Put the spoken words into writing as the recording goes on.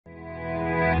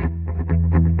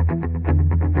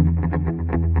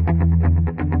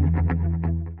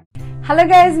Hello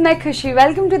guys, मैं खुशी।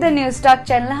 Welcome to the new stock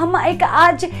channel. हम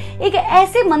आज एक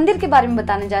ऐसे मंदिर के बारे में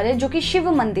बताने जा रहे हैं जो कि शिव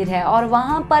मंदिर है और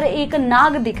वहां पर एक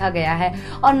नाग दिखा गया है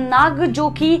और नाग जो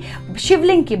कि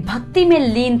शिवलिंग की भक्ति में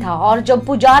लीन था और जब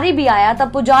पुजारी भी आया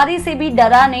तब पुजारी से भी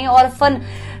डरा नहीं और फन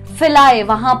फिलाए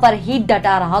वहां पर ही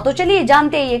डटा रहा। तो चलिए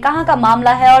जानते हैं ये कहाँ का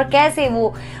मामला है और कैसे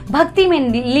वो भक्ति में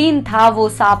लीन था वो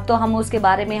सांप। तो हम उसके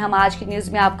बारे में हम आज की न्यूज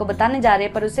में आपको बताने जा रहे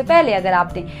हैं। पर उससे पहले अगर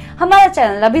आपने हमारा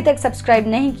चैनल अभी तक सब्सक्राइब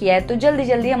नहीं किया है तो जल्दी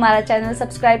जल्दी हमारा चैनल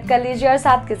सब्सक्राइब कर लीजिए और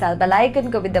साथ के साथ बेल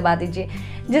आइकन को भी दबा दीजिए,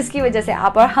 जिसकी वजह से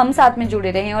आप और हम साथ में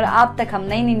जुड़े रहें और आप तक हम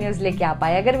नई नई न्यूज लेके आ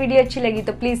पाए। अगर वीडियो अच्छी लगी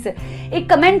तो प्लीज एक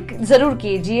कमेंट जरूर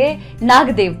कीजिए नाग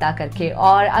देवता करके,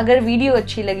 और अगर वीडियो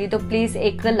अच्छी लगी तो प्लीज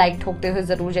एक लाइक ठोकते हुए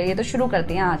जरूर जाइए। तो शुरू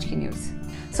करते हैं आज की न्यूज।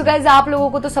 सो गाइज, आप लोगों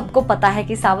को तो सबको पता है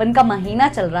कि सावन का महीना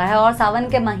चल रहा है और सावन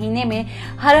के महीने में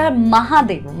हर हर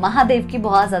महादेव की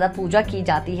बहुत ज्यादा पूजा की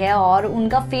जाती है और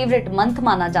उनका फेवरेट मंथ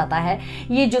माना जाता है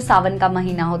ये जो सावन का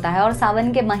महीना होता है। और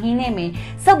सावन के महीने में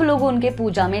सब लोग उनके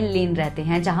पूजा में लीन रहते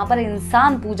हैं। जहां पर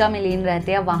इंसान पूजा में लीन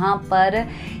रहते हैं वहां पर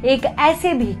एक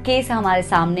ऐसे भी केस हमारे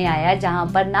सामने आया जहां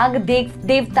पर नाग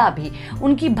देवता भी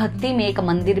उनकी भक्ति में एक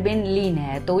मंदिर में लीन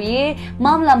है। तो ये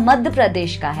मामला मध्य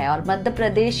प्रदेश का है और मध्य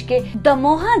प्रदेश के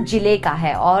दमोह जिले का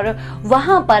है और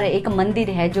वहां पर एक मंदिर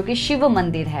है जो कि शिव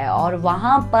मंदिर है और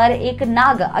वहां पर एक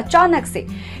नाग अचानक से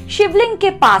शिवलिंग के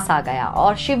पास आ गया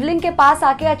और शिवलिंग के पास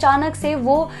आके अचानक से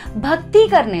वो भक्ति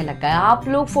करने लग गया। आप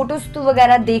लोग फोटोज तो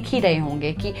वगैरह देख ही रहे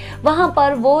होंगे कि वहां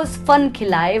पर वो फन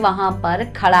खिलाए वहां पर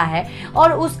खड़ा है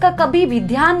और उसका कभी भी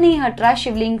ध्यान नहीं हट रहा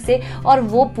शिवलिंग से और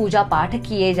वो पूजा पाठ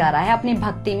किए जा रहा है, अपनी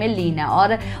भक्ति में लीन है।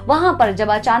 और वहां पर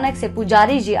जब अचानक से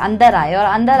पुजारी जी अंदर आए और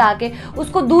अंदर आके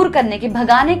उसको दूर करने की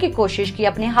भगाने की कोशिश की,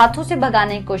 अपने हाथों से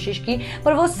भगाने की कोशिश की,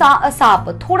 पर वो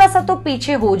सांप थोड़ा सा तो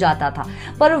पीछे हो जाता था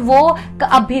पर वो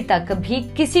अभी तक भी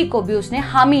किसी को भी उसने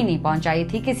हानि नहीं पहुंचाई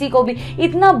थी। किसी को भी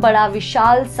इतना बड़ा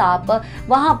विशाल सांप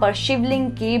वहां पर शिवलिंग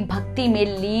की भक्ति में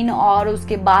लीन और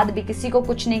उसके बाद भी किसी को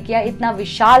कुछ नहीं किया। इतना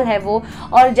विशाल है वो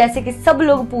और जैसे कि सब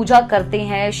लोग पूजा करते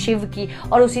हैं शिव की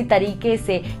और उसी तरीके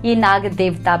से ये नाग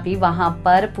देवता भी वहां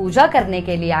पर पूजा करने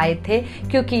के लिए आए थे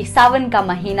क्योंकि सावन का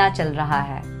महीना चल रहा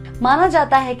है। माना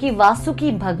जाता है कि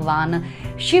वासुकी भगवान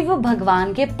शिव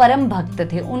भगवान के परम भक्त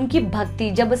थे। उनकी भक्ति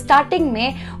जब स्टार्टिंग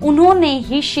में उन्होंने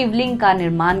ही शिवलिंग का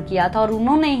निर्माण किया था और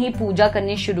उन्होंने ही पूजा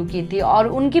करनी शुरू की थी और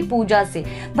उनकी पूजा से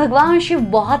भगवान शिव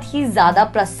बहुत ही ज्यादा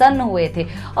प्रसन्न हुए थे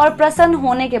और प्रसन्न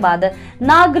होने के बाद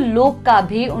नागलोक का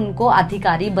भी उनको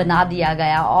अधिकारी बना दिया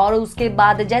गया। और उसके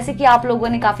बाद जैसे कि आप लोगों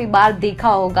ने काफी बार देखा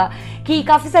होगा कि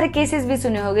काफी सारे केसेस भी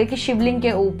सुने होंगे कि शिवलिंग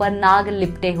के ऊपर नाग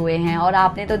लिपटे हुए हैं और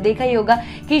आपने तो देखा ही होगा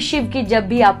कि शिव की जब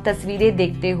भी आप तस्वीरें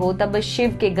देखते हो तब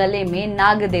शिव के गले में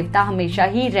नाग देवता हमेशा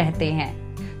ही रहते हैं।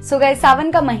 सो गाइस,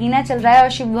 सावन का महीना चल रहा है और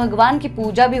शिव भगवान की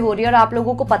पूजा भी हो रही है और आप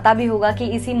लोगों को पता भी होगा कि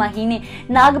इसी महीने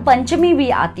नाग पंचमी भी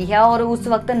आती है और उस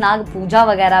वक्त नाग पूजा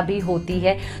वगैरह भी होती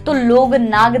है। तो लोग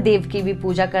नाग देव की भी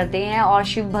पूजा करते हैं और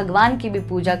शिव भगवान की भी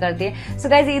पूजा करते हैं। सो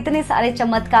गाइस, इतने सारे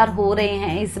चमत्कार हो रहे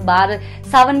हैं इस बार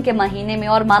सावन के महीने में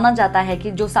और माना जाता है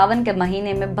कि जो सावन के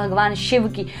महीने में भगवान शिव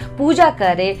की पूजा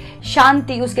करे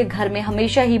शांति उसके घर में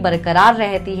हमेशा ही बरकरार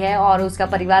रहती है और उसका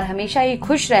परिवार हमेशा ही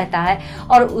खुश रहता है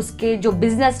और उसके जो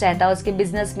बिजनेस रहता है उसके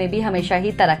बिजनेस में भी हमेशा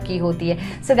ही तरक्की होती है।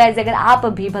 सो गाइज, अगर आप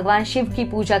भी भगवान शिव की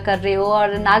पूजा कर रहे हो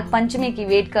और नाग पंचमी की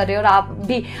वेट कर रहे हो और आप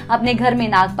भी अपने घर में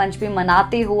नाग पंचमी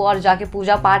मनाते हो और जाके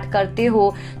पूजा पाठ करते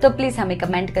हो तो प्लीज हमें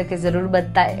कमेंट करके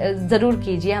जरूर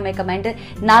कीजिए। हमें कमेंट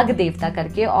नाग देवता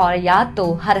करके और या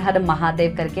तो हर हर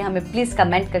महादेव करके हमें प्लीज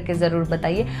कमेंट करके जरूर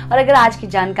बताइए। और अगर आज की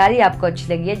जानकारी आपको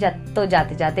अच्छी लगी है तो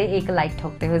जाते जाते एक लाइक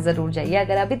ठोकते हुए जरूर जाइए।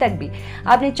 अगर अभी तक भी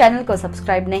आपने चैनल को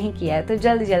सब्सक्राइब नहीं किया है तो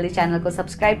जल्दी जल्दी चैनल को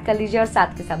सब्सक्राइब कर लीजिए और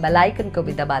साथ के साथ बेल आइकन को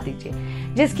भी दबा दीजिए,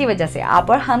 जिसकी वजह से आप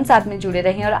और हम साथ में जुड़े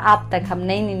रहें और आप तक हम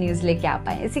नई नई न्यूज लेके आ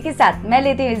पाए। इसी के साथ मैं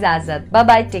लेती हूँ इजाजत। बाय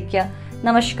बाय, टेक केयर,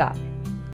 नमस्कार।